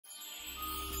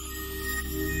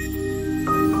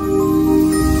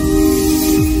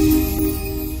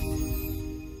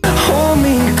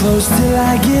till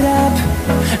I get up.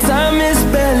 Time is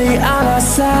barely on our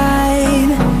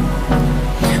side.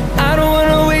 I don't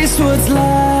wanna waste what's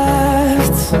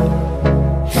left.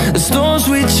 The storms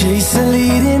we chase are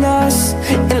leading us,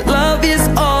 and love is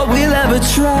all we'll ever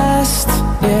trust.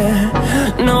 Yeah,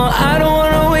 no, I don't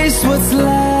wanna waste what's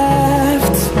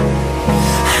left.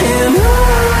 And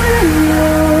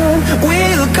on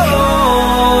we'll go,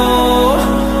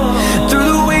 through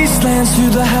the wastelands,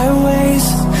 through the highways,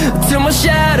 till my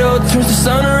shadow turns to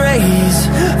sun rays.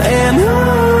 And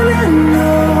on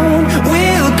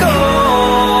we'll go,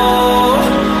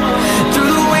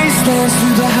 through the wastelands,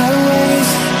 through the highways,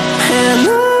 and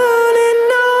on we'll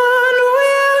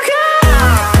go.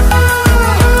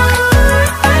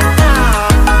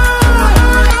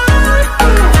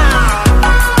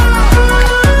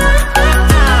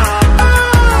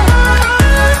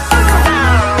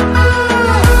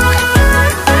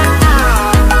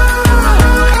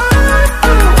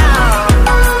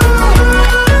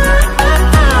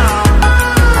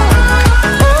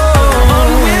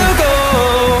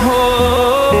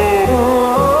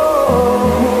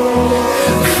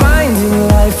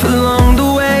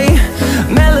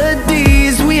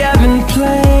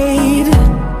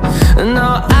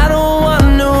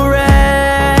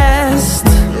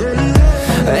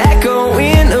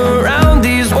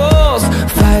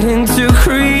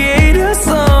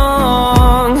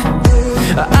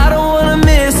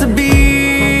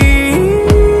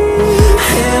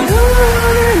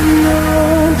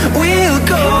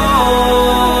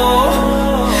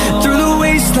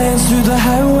 Through the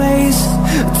highways,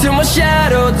 till my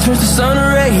shadow turns to sun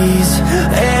rays.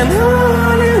 And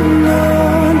on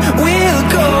we'll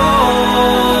go,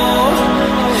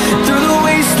 through the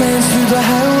wastelands, through the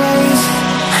highways,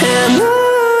 and on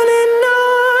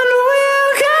we'll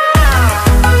go.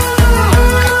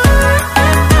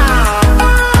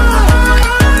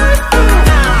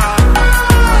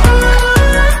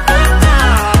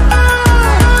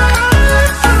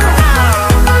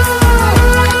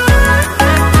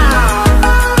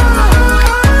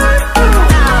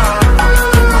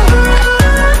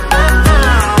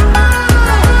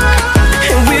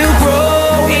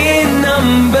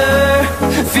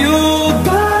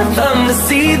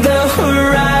 See the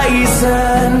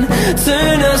horizon,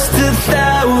 turn us to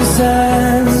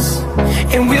thousands,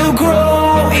 and we'll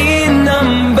grow in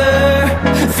number,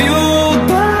 fueled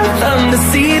by them. To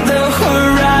see the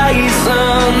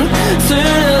horizon,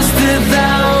 turn us to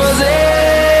thousands,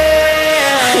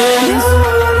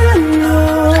 and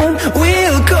on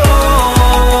we'll go,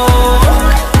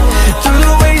 through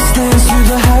the wastelands, through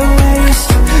the highways,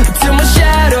 till my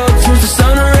shadow turns to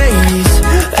sun rays.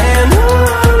 And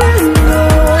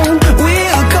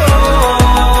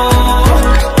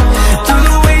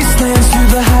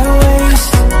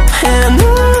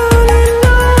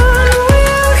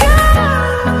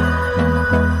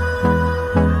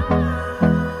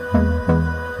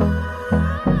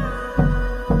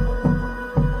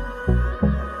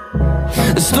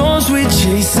the storms we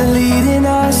chase are leading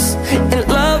us, and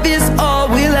love is all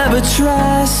we'll ever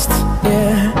trust.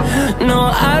 Yeah, no,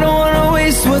 I don't wanna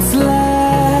waste what's left.